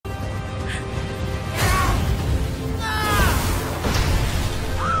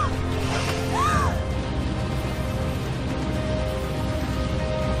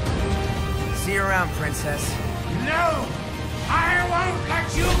princess. No! I won't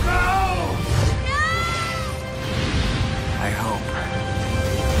let you go! I hope.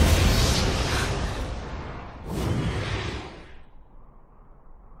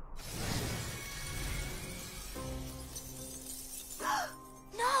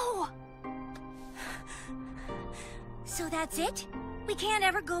 No! So that's it? We can't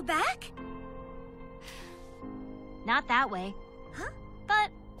ever go back? Not that way. Huh?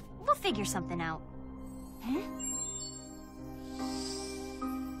 But we'll figure something out.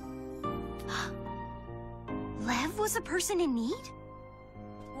 Lev was a person in need?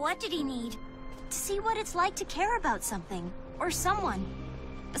 What did he need? To see what it's like to care about something, or someone,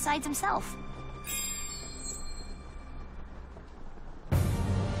 besides himself.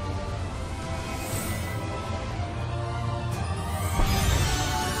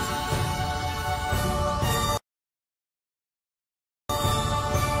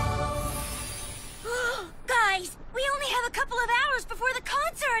 Guys, we only have a couple of hours before the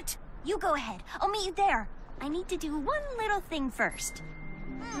concert! You go ahead. I'll meet you there. I need to do one little thing first.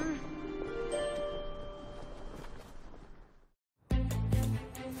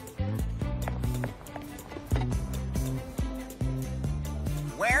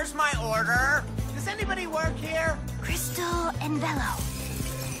 Where's my order? Does anybody work here? Crystal and Bello.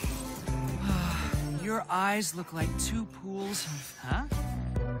 Your eyes look like two pools of... Huh?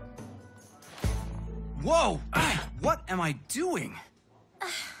 Whoa! What am I doing?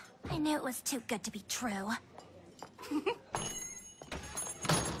 I knew it was too good to be true.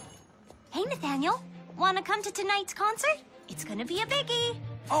 Hey, Nathaniel. Wanna come to tonight's concert? It's gonna be a biggie.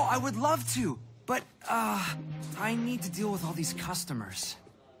 Oh, I would love to, but, I need to deal with all these customers.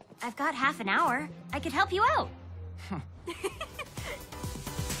 I've got half an hour. I could help you out.